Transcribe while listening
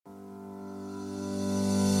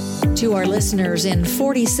To our listeners in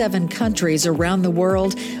 47 countries around the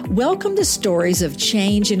world, welcome to Stories of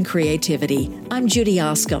Change and Creativity. I'm Judy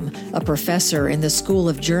Oscom, a professor in the School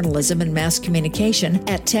of Journalism and Mass Communication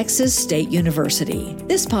at Texas State University.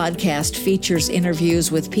 This podcast features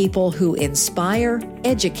interviews with people who inspire,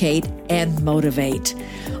 educate, and motivate.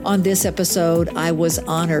 On this episode, I was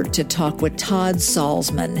honored to talk with Todd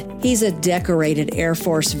Salzman. He's a decorated Air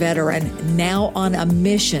Force veteran, now on a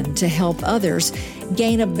mission to help others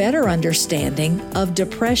gain a better understanding of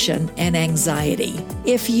depression and anxiety.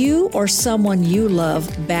 If you or someone you love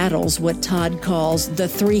battles what Todd calls the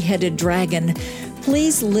three-headed dragon,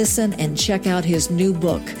 please listen and check out his new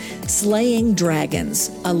book, Slaying Dragons,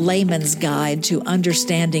 A Layman's Guide to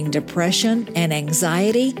Understanding Depression and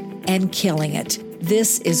Anxiety and Killing It.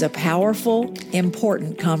 This is a powerful,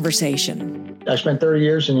 important conversation. I spent 30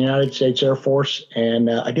 years in the United States Air Force,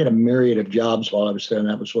 and I did a myriad of jobs while I was there, and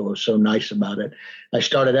that was what was so nice about it. I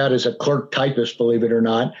started out as a clerk typist, believe it or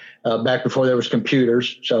not, back before there was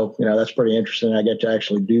computers. So, that's pretty interesting. I get to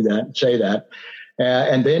actually do that and say that.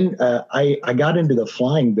 And then I got into the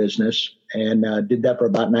flying business and did that for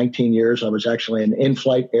about 19 years. I was actually an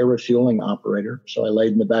in-flight air refueling operator. So I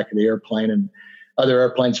laid in the back of the airplane and other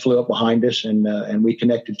airplanes flew up behind us and we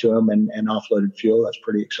connected to them and offloaded fuel. That's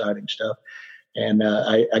pretty exciting stuff. And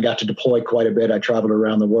I got to deploy quite a bit. I traveled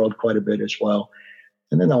around the world quite a bit as well.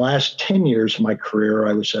 And then the last 10 years of my career,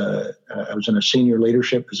 I was in a senior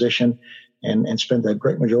leadership position and spent the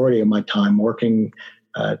great majority of my time working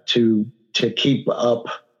to keep up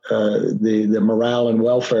the morale and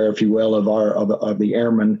welfare, if you will, of the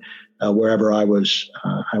airmen wherever I was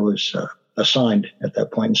assigned at that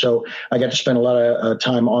point. And so I got to spend a lot of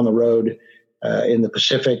time on the road in the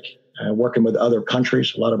Pacific, working with other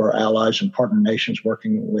countries, a lot of our allies and partner nations,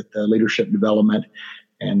 working with leadership development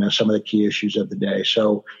and some of the key issues of the day.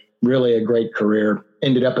 So really a great career.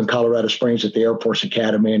 Ended up in Colorado Springs at the Air Force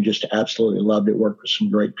Academy and just absolutely loved it. Worked with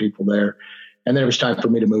some great people there. And then it was time for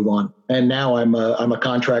me to move on. And now I'm a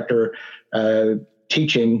contractor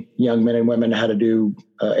teaching young men and women how to do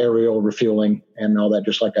aerial refueling and all that,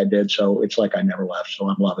 just like I did. So it's like I never left. So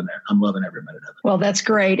I'm loving it. I'm loving every minute of it. Well, that's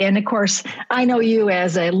great. And of course, I know you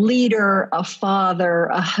as a leader, a father,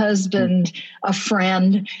 a husband, a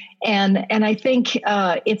friend. And I think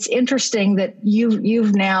it's interesting that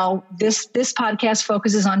you've now, this podcast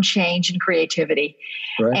focuses on change and creativity.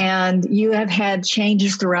 Right. And you have had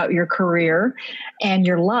changes throughout your career and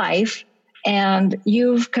your life. And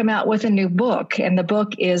you've come out with a new book, and the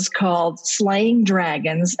book is called Slaying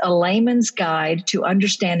Dragons, A Layman's Guide to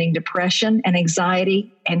Understanding Depression and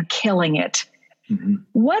Anxiety and Killing It. Mm-hmm.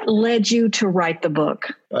 What led you to write the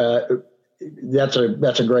book? That's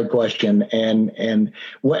a great question. And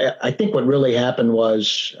I think what really happened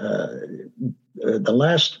was the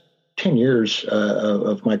last 10 years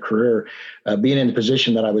of my career, being in the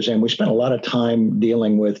position that I was in, we spent a lot of time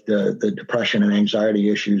dealing with the depression and anxiety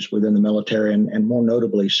issues within the military and more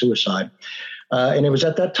notably suicide. And it was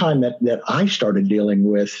at that time that I started dealing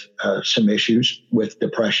with some issues with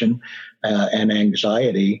depression and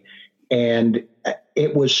anxiety. And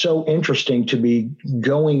it was so interesting to be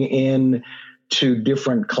going in to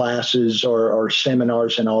different classes or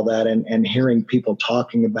seminars and all that and hearing people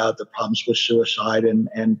talking about the problems with suicide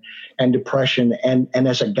and depression. And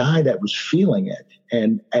as a guy that was feeling it,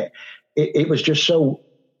 and it was just so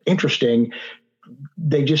interesting.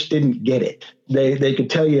 They just didn't get it. They could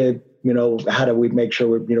tell you, how do we make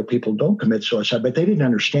sure, people don't commit suicide, but they didn't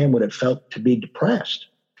understand what it felt to be depressed,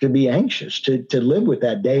 to be anxious, to live with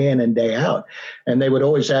that day in and day out. And they would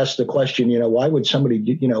always ask the question, why would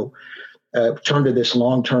somebody, turn to this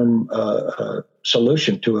long-term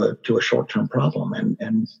solution to a short-term problem?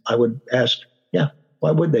 And I would ask, why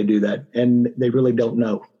would they do that? And they really don't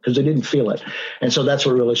know because they didn't feel it. And so that's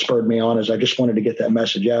what really spurred me on, is I just wanted to get that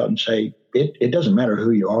message out and say, it doesn't matter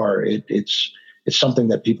who you are. It's something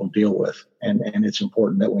that people deal with. And it's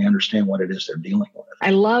important that we understand what it is they're dealing with.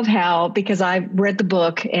 I love how, because I've read the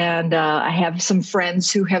book and I have some friends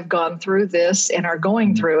who have gone through this and are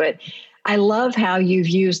going through it. I love how you've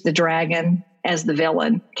used the dragon as the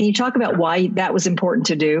villain. Can you talk about why that was important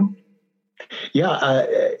to do? Yeah.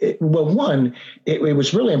 One, it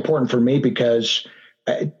was really important for me because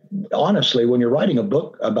honestly, when you're writing a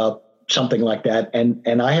book about something like that,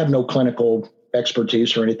 and I have no clinical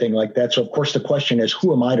expertise or anything like that. So of course the question is,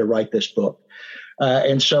 who am I to write this book?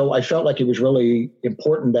 And so I felt like it was really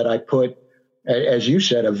important that I put, as you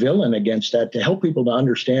said, a villain against that to help people to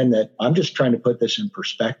understand that I'm just trying to put this in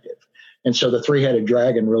perspective. And so the three-headed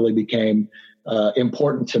dragon really became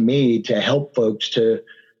important to me to help folks to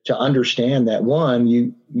understand that,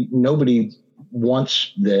 one, nobody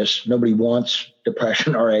wants this. Nobody wants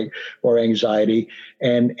depression or anxiety.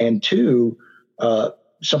 And two,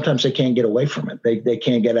 sometimes they can't get away from it. They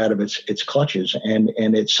can't get out of its clutches, and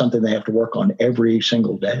it's something they have to work on every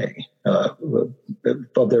single day of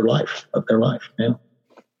their life. Yeah.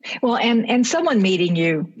 Well, and someone meeting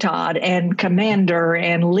you, Todd, and commander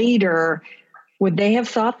and leader, would they have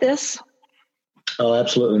thought this? Oh,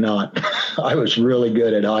 absolutely not. I was really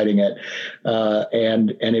good at hiding it,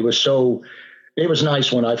 and it was so. It was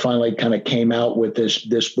nice when I finally kind of came out with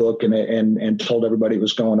this book and told everybody what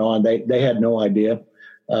was going on. They had no idea.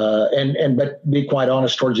 But be quite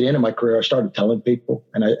honest, towards the end of my career, I started telling people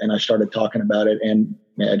and I started talking about it, and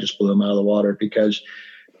I just blew them out of the water because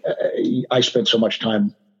I spent so much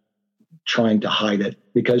time trying to hide it,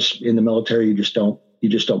 because in the military, you just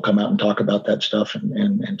don't come out and talk about that stuff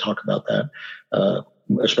and talk about that.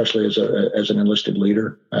 Especially as an enlisted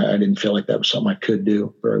leader, I didn't feel like that was something I could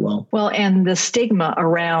do very well. Well, and the stigma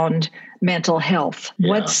around mental health.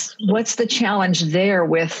 Yeah. What's the challenge there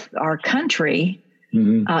with our country?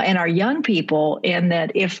 Mm-hmm. And our young people, in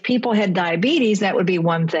that if people had diabetes, that would be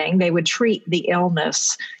one thing. They would treat the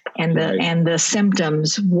illness and the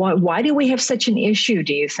symptoms. Why do we have such an issue,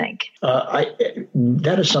 do you think?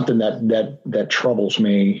 That is something that troubles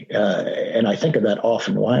me, and I think of that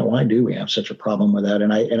often. Why do we have such a problem with that?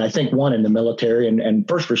 And I think, one, in the military and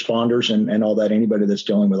first responders and all that, anybody that's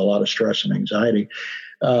dealing with a lot of stress and anxiety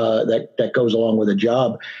that goes along with a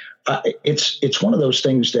job, it's one of those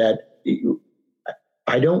things that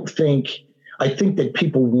I think that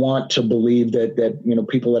people want to believe that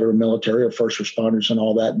people that are military or first responders and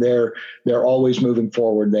all that, they're always moving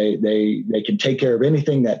forward. They can take care of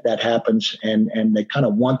anything that happens, and they kind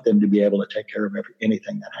of want them to be able to take care of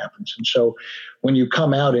anything that happens. And so when you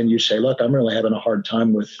come out and you say, look, I'm really having a hard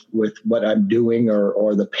time with what I'm doing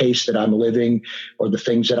or the pace that I'm living or the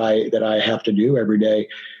things that I have to do every day,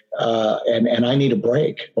 and I need a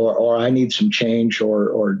break or I need some change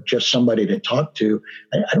or just somebody to talk to.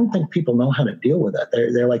 I don't think people know how to deal with that.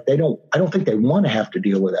 They're like, I don't think they want to have to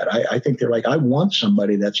deal with that. I think they're like, I want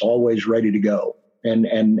somebody that's always ready to go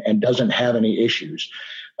and doesn't have any issues,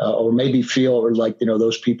 or maybe feel like,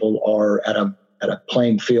 those people are at a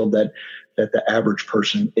playing field that the average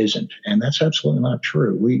person isn't. And that's absolutely not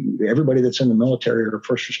true. Everybody that's in the military or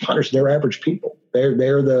first responders, they're average people. They're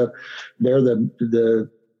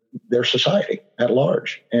their society at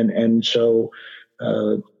large. And so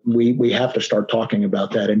we have to start talking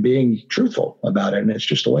about that and being truthful about it. And it's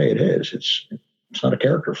just the way it is. It's not a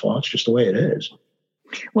character flaw. It's just the way it is.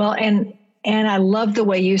 Well, and I love the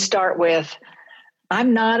way you start with,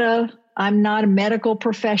 I'm not a medical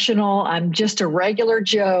professional. I'm just a regular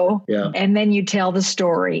Joe. Yeah. And then you tell the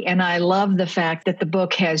story. And I love the fact that the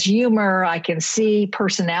book has humor. I can see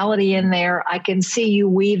personality in there. I can see you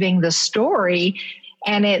weaving the story.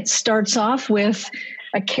 And it starts off with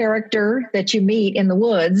a character that you meet in the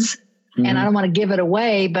woods. Mm-hmm. And I don't want to give it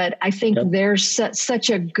away, but I think there's such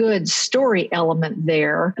a good story element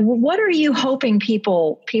there. What are you hoping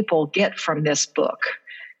people get from this book?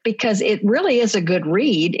 Because it really is a good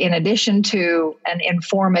read in addition to an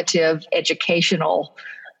informative, educational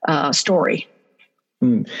story.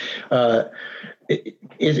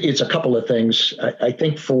 It's a couple of things. I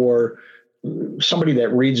think for somebody that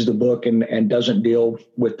reads the book and doesn't deal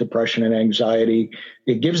with depression and anxiety,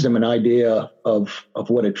 it gives them an idea of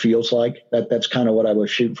what it feels like. That's kind of what I was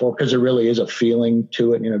shooting for, because there really is a feeling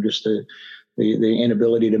to it, just the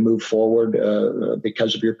inability to move forward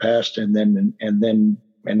because of your past and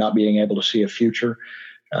not being able to see a future,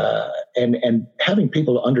 and having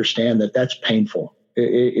people to understand that that's painful.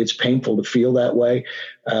 It's painful to feel that way,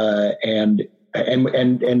 and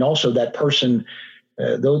also that person.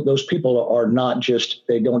 Those people are not just,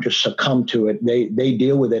 they don't just succumb to it. They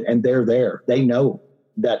deal with it, and they're there. They know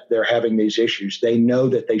that they're having these issues. They know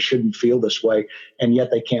that they shouldn't feel this way, and yet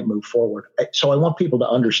they can't move forward. So I want people to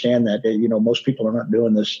understand that, most people are not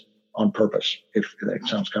doing this on purpose. If that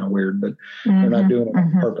sounds kind of weird, but they're not doing it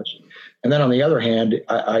on purpose. And then on the other hand,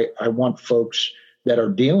 I want folks that are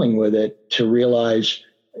dealing with it to realize,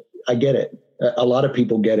 I get it. A lot of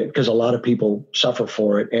people get it because a lot of people suffer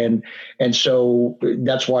for it. And so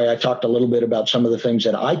that's why I talked a little bit about some of the things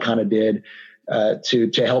that I kind of did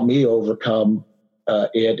to help me overcome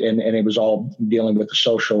it. And it was all dealing with the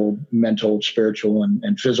social, mental, spiritual,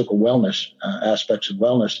 and physical wellness aspects of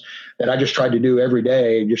wellness that I just tried to do every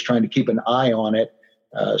day, just trying to keep an eye on it.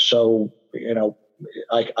 So,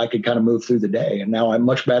 I could kind of move through the day. And now I'm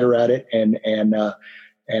much better at it.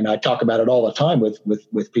 And I talk about it all the time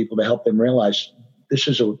with people to help them realize this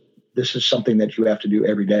is something that you have to do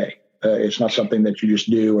every day. It's not something that you just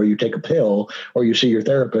do, or you take a pill, or you see your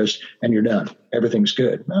therapist and you're done. Everything's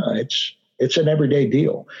good. No, it's an everyday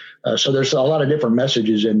deal. So there's a lot of different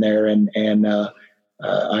messages in there, and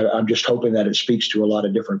I'm just hoping that it speaks to a lot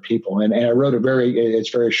of different people. And I wrote it's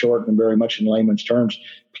very short and very much in layman's terms,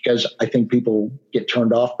 because I think people get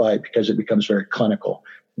turned off by it because it becomes very clinical.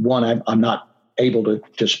 One, I'm not able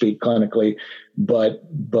to speak clinically, but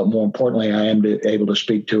more importantly, I am able to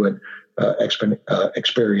speak to it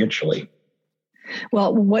experientially.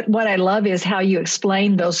 Well, what I love is how you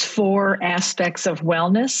explain those 4 aspects of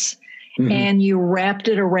wellness, mm-hmm. and you wrapped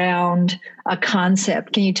it around a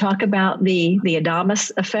concept. Can you talk about the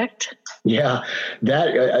Adamus effect? Yeah,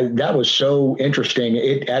 that was so interesting.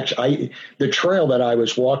 It actually, the trail that I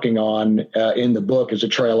was walking on in the book is a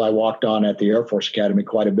trail I walked on at the Air Force Academy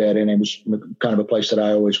quite a bit, and it was kind of a place that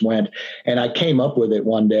I always went. And I came up with it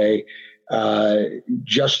one day,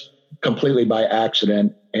 just completely by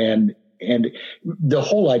accident. And the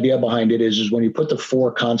whole idea behind it is when you put the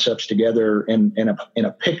 4 concepts together in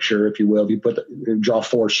a picture, if you will, you draw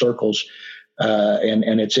 4 circles.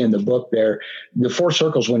 And it's in the book there. The 4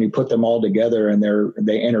 circles, when you put them all together and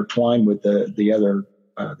they intertwine with the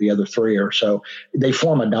other 3 or so, they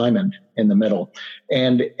form a diamond in the middle.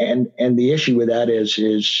 And the issue with that is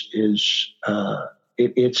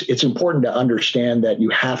it's important to understand that you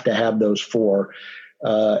have to have those 4.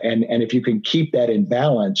 And if you can keep that in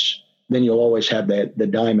balance, then you'll always have the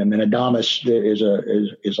diamond. And Adamus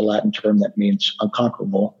is a Latin term that means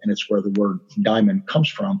unconquerable, and it's where the word diamond comes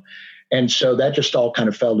from. And so that just all kind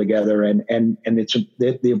of fell together. And it's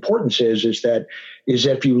the importance is that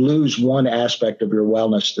if you lose one aspect of your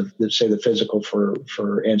wellness, say the physical,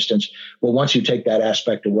 for instance, well, once you take that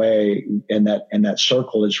aspect away and that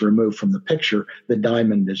circle is removed from the picture, the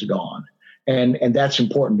diamond is gone. And that's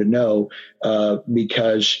important to know,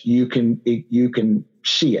 because you can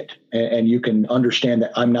see it, and you can understand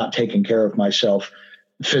that I'm not taking care of myself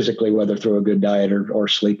physically, whether through a good diet or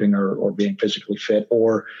sleeping or being physically fit,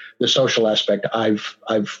 or the social aspect. I've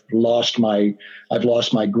lost my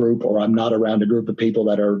group, or I'm not around a group of people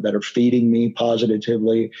that are feeding me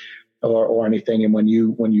positively or anything. And when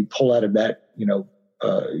you pull out of that,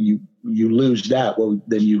 you lose that. Well,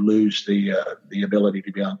 then you lose the ability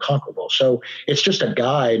to be unconquerable. So it's just a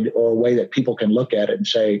guide or a way that people can look at it and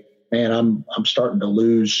say, man, I'm starting to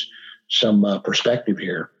lose some perspective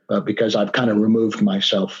here. Because I've kind of removed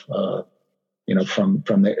myself, from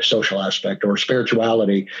the social aspect or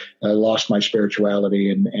spirituality. I lost my spirituality,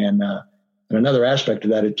 and another aspect of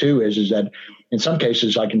that too is that in some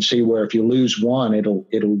cases I can see where if you lose one,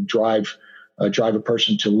 it'll drive a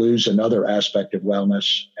person to lose another aspect of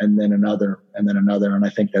wellness, and then another, and then another. And I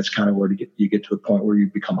think that's kind of where you get to the point where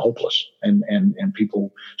you become hopeless, and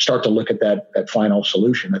people start to look at that final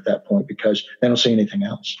solution at that point because they don't see anything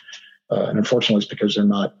else. And unfortunately, it's because they're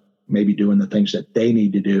not maybe doing the things that they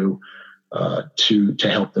need to do to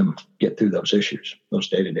help them get through those issues, those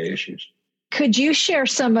day-to-day issues. Could you share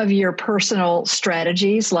some of your personal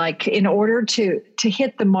strategies, like in order to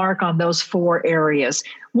hit the mark on those 4 areas?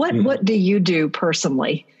 What do you do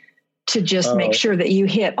personally to just make sure that you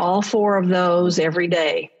hit all 4 of those every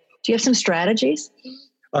day? Do you have some strategies?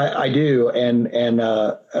 I do, and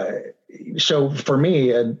so for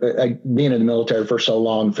me, being in the military for so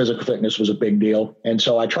long, physical fitness was a big deal. And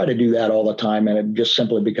so I try to do that all the time. And just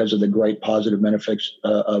simply because of the great positive benefits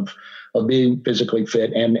of being physically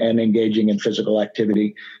fit and engaging in physical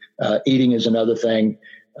activity. Eating is another thing.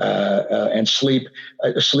 And sleep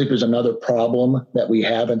is another problem that we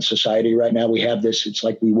have in society right now. We have this, it's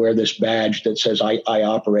like we wear this badge that says I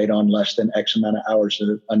operate on less than X amount of hours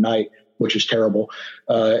a night, which is terrible.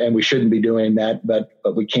 And we shouldn't be doing that, but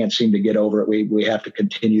we can't seem to get over it. We have to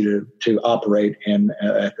continue to operate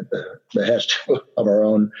at the behest of our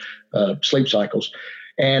own sleep cycles.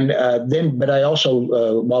 And but I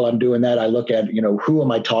also, while I'm doing that, I look at, who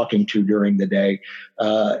am I talking to during the day,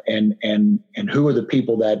 and who are the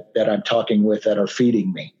people that I'm talking with that are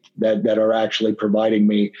feeding me, that are actually providing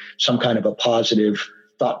me some kind of a positive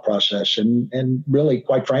thought process. And really,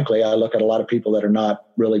 quite frankly, I look at a lot of people that are not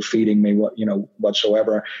really feeding me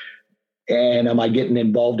whatsoever. And am I getting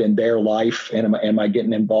involved in their life? And am I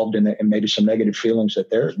getting involved in maybe some negative feelings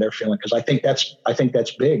that they're feeling? Because I think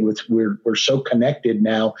that's big. We're so connected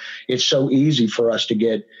now. It's so easy for us to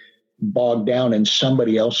get bogged down in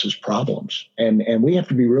somebody else's problems, and we have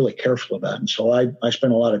to be really careful of that. And so I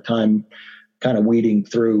spend a lot of time kind of weeding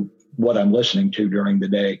through what I'm listening to during the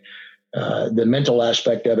day. The mental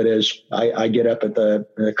aspect of it is I get up at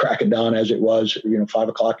the crack of dawn, as it was, 5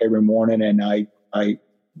 o'clock every morning, and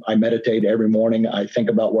I meditate every morning. I think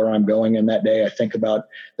about where I'm going in that day. I think about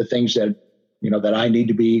the things that that I need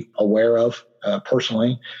to be aware of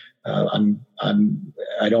personally.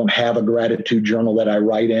 I don't have a gratitude journal that I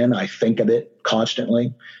write in. I think of it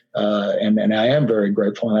constantly. And I am very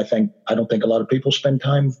grateful. And I don't think a lot of people spend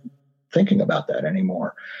time thinking about that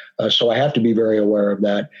anymore. So I have to be very aware of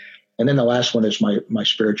that. And then the last one is my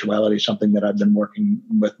spirituality, something that I've been working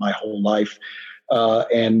with my whole life.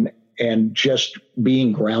 And just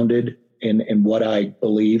being grounded in what I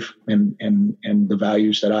believe and the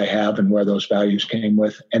values that I have and where those values came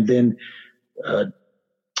with. And then,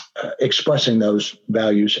 expressing those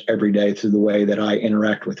values every day through the way that I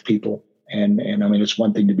interact with people. And I mean, it's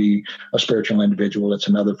one thing to be a spiritual individual. It's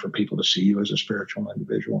another for people to see you as a spiritual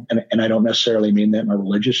individual. And I don't necessarily mean that in a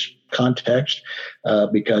religious context,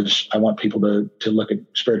 because I want people to look at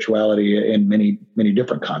spirituality in many, many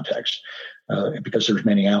different contexts, because there's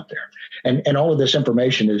many out there. And all of this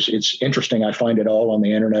information it's interesting. I find it all on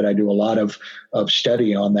the internet. I do a lot of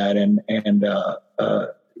study on that. And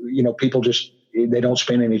people they don't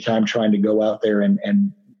spend any time trying to go out there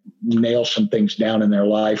and nail some things down in their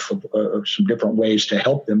life of some different ways to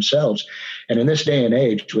help themselves. And in this day and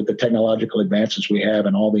age, with the technological advances we have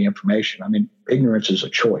and all the information, I mean, ignorance is a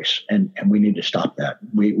choice, and we need to stop that.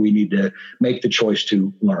 We need to make the choice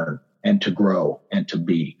to learn and to grow and to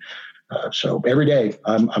be. So every day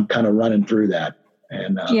I'm kind of running through that.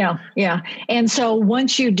 And yeah. And so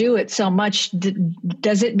once you do it so much,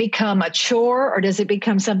 does it become a chore, or does it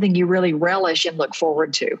become something you really relish and look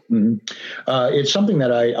forward to? Mm-hmm. It's something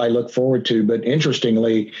that I look forward to, but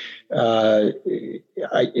interestingly, I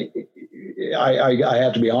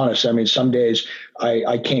have to be honest. I mean, some days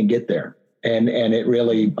I can't get there. And I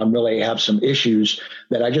really have some issues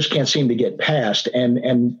that I just can't seem to get past.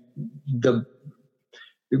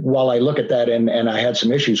 While I look at that and I had some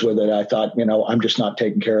issues with it, I thought, I'm just not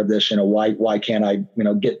taking care of this. Why can't I,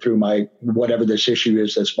 get through my, whatever this issue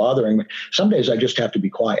is that's bothering me? Some days I just have to be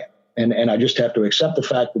quiet and I just have to accept the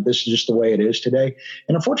fact that this is just the way it is today.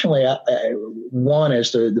 And unfortunately,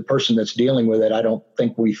 as the person that's dealing with it, I don't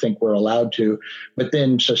think we're allowed to, but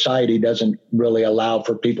then society doesn't really allow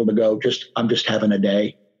for people to go, I'm just having a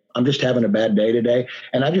day. I'm just having a bad day today.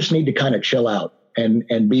 And I just need to kind of chill out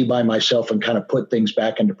and be by myself and kind of put things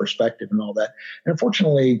back into perspective and all that. And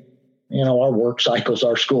unfortunately, our work cycles,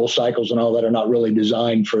 our school cycles and all that are not really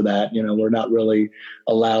designed for that. We're not really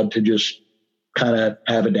allowed to just kind of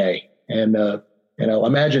have a day. And,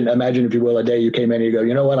 imagine, if you will, a day you came in and you go,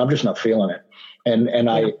 you know what, I'm just not feeling it. And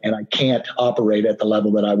I can't operate at the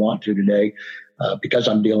level that I want to today, because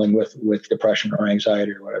I'm dealing with depression or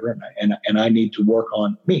anxiety or whatever. And I need to work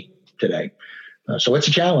on me today. So it's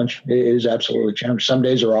a challenge. It is absolutely a challenge. Some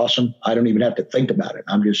days are awesome. I don't even have to think about it.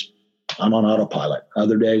 I'm on autopilot.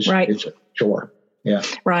 Other days, It's a chore. Yeah.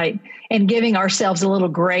 Right. And giving ourselves a little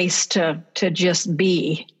grace to just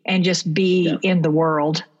be and just be in the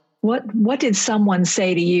world. What did someone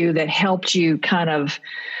say to you that helped you kind of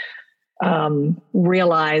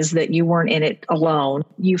realize that you weren't in it alone?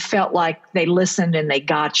 You felt like they listened and they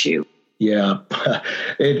got you. Yeah. I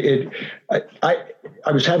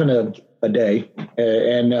was having a day,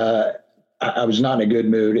 and I was not in a good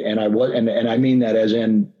mood, and I mean that as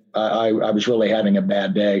in I was really having a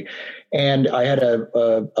bad day. And I had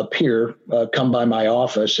a peer come by my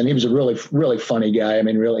office, and he was a really, really funny guy. I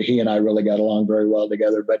mean, really, he and I really got along very well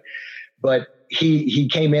together. But he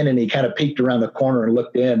came in and he kind of peeked around the corner and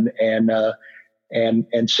looked in and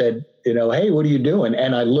said, hey, what are you doing?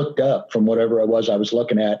 And I looked up from whatever it was I was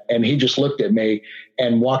looking at, and he just looked at me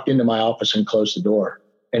and walked into my office and closed the door.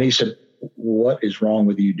 And he said, what is wrong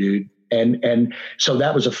with you, dude? And so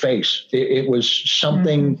that was a face. It was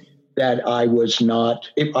something that I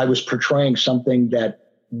was portraying something that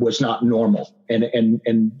was not normal and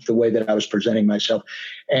the way that I was presenting myself.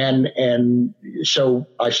 And so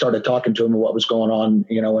I started talking to him about what was going on,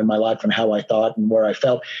 in my life and how I thought and where I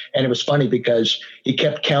felt. And it was funny because he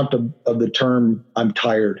kept count of the term, I'm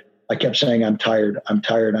tired. I kept saying, I'm tired.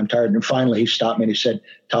 And finally he stopped me and he said,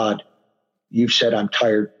 Todd, you've said I'm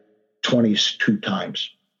tired 22 times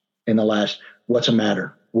in the last, what's the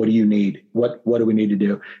matter? What do you need? What do we need to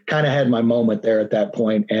do? Kind of had my moment there at that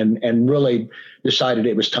point and really decided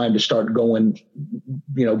it was time to start going,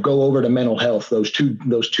 go over to mental health, those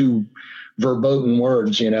two verboten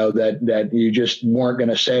words, that you just weren't going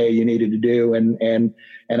to say you needed to do. And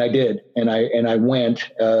I did. And I went,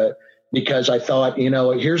 because I thought,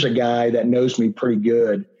 here's a guy that knows me pretty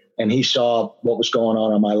good. And he saw what was going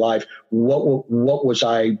on in my life. What was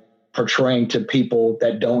I portraying to people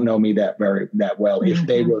that don't know me that well, if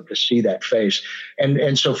they were to see that face?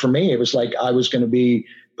 And so for me, it was like I was going to be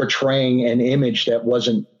portraying an image that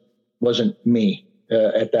wasn't me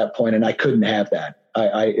at that point, and I couldn't have that.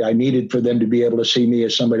 I needed for them to be able to see me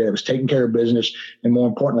as somebody that was taking care of business and, more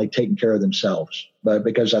importantly, taking care of themselves. But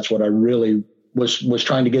because that's what I really was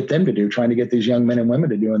trying to get them to do, trying to get these young men and women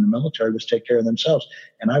to do in the military, was take care of themselves.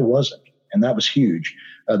 And I wasn't. And that was huge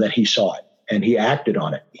that he saw it and he acted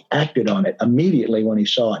on it. He acted on it immediately when he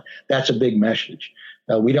saw it. That's a big message.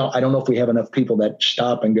 I don't know if we have enough people that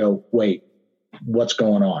stop and go, wait, what's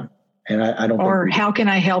going on? And I don't. Or how can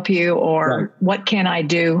I help you? Or right. What can I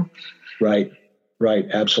do? Right.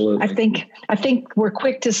 Absolutely. I think we're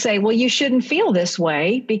quick to say, well, you shouldn't feel this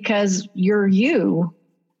way because you're you.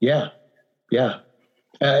 Yeah.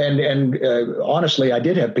 And honestly, I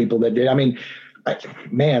did have people that did. I mean,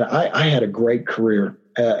 I had a great career.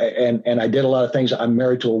 And I did a lot of things. I'm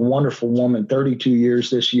married to a wonderful woman, 32 years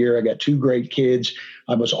this year. I got 2 great kids.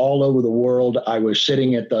 I was all over the world. I was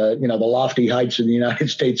sitting at the lofty heights of the United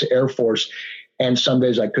States Air Force. And some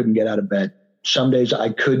days I couldn't get out of bed. Some days I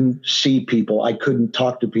couldn't see people. I couldn't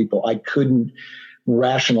talk to people. I couldn't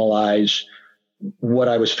rationalize what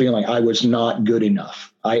I was feeling. I was not good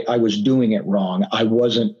enough. I was doing it wrong.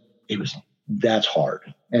 That's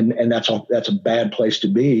hard. And that's a bad place to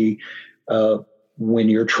be, when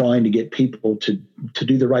you're trying to get people to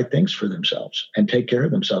do the right things for themselves and take care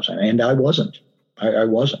of themselves. And I wasn't. I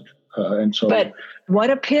wasn't. And so. But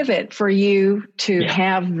what a pivot for you to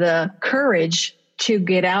have the courage to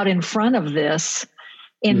get out in front of this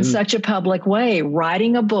in such a public way,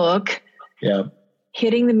 writing a book,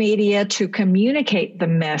 hitting the media to communicate the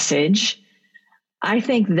message. I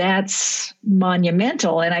think that's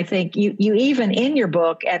monumental. And I think you even in your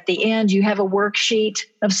book at the end, you have a worksheet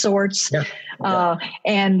of sorts.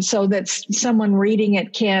 And so that someone reading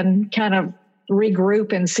it can kind of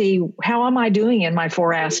regroup and see, how am I doing in my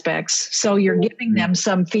 4 aspects? So you're giving them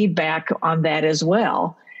some feedback on that as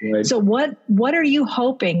well. Right. So what are you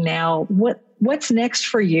hoping now? What's next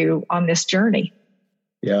for you on this journey?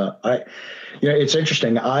 It's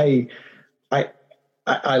interesting. I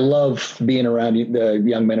love being around the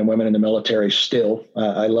young men and women in the military still.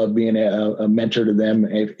 I love being a mentor to them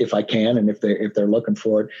if I can, and if they're looking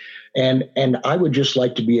for it. And I would just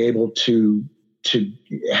like to be able to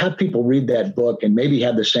have people read that book and maybe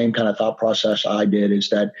have the same kind of thought process I did, is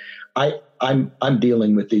that I'm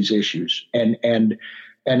dealing with these issues. And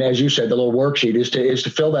as you said, the little worksheet is to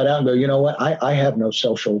fill that out and go, you know what, I have no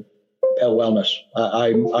social wellness.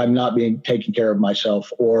 I'm not being taken care of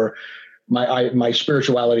myself, or my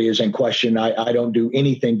spirituality is in question. I don't do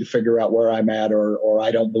anything to figure out where I'm at, or I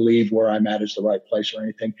don't believe where I'm at is the right place or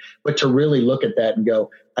anything. But to really look at that and go,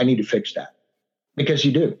 I need to fix that, because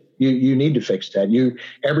you do. You need to fix that.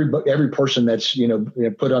 Every person that's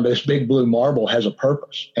put on this big blue marble has a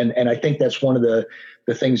purpose, and I think that's one of the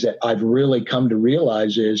things that I've really come to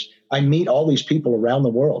realize is I meet all these people around the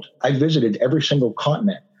world. I visited every single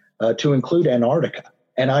continent, to include Antarctica.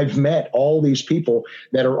 And I've met all these people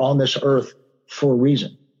that are on this earth for a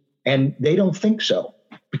reason. And they don't think so,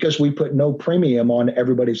 because we put no premium on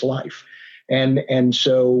everybody's life. And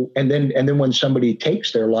then when somebody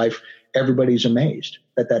takes their life, everybody's amazed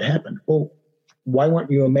that happened. Well, why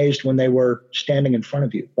weren't you amazed when they were standing in front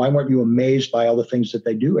of you? Why weren't you amazed by all the things that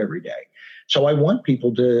they do every day? So I want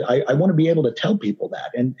people I want to be able to tell people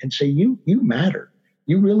that and say, you matter.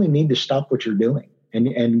 You really need to stop what you're doing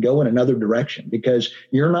and go in another direction, because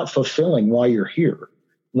you're not fulfilling why you're here.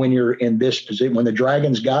 When you're in this position, when the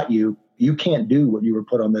dragons got you, you can't do what you were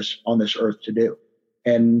put on this earth to do.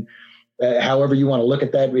 And however you want to look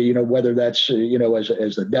at that, whether that's,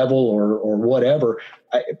 as the devil or whatever,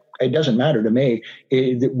 it doesn't matter to me.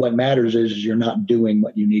 What matters is you're not doing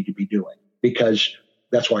what you need to be doing, because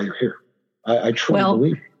that's why you're here. I truly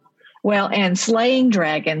believe. Well, and Slaying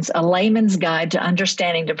Dragons, a layman's guide to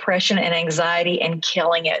understanding depression and anxiety and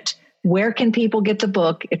killing it. Where can people get the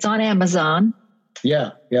book? It's on Amazon.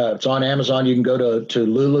 Yeah, it's on Amazon. You can go to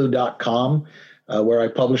lulu.com, where I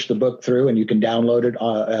published the book through, and you can download it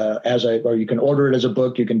or you can order it as a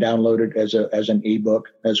book. You can download it as an ebook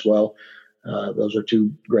as well. Those are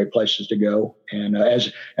 2 great places to go. And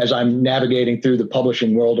as I'm navigating through the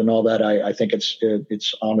publishing world and all that, I think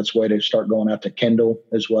it's on its way to start going out to Kindle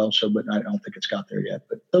as well. So, but I don't think it's got there yet.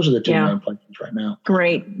 But those are the 2 main places right now.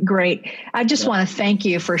 Great. I just want to thank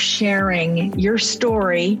you for sharing your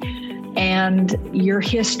story and your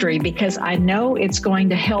history, because I know it's going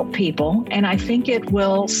to help people, and I think it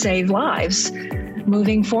will save lives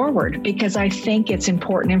moving forward, because I think it's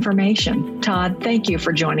important information. Todd, thank you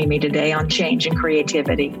for joining me today on Change and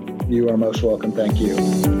Creativity. You are most welcome. Thank you.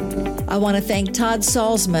 I want to thank Todd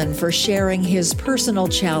Salzman for sharing his personal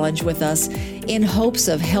challenge with us in hopes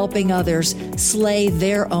of helping others slay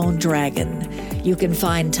their own dragon. You can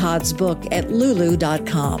find Todd's book at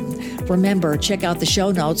lulu.com. Remember, check out the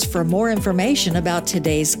show notes for more information about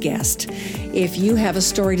today's guest. If you have a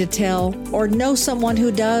story to tell or know someone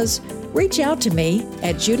who does, reach out to me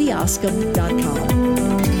at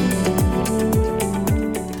judyoscom.com.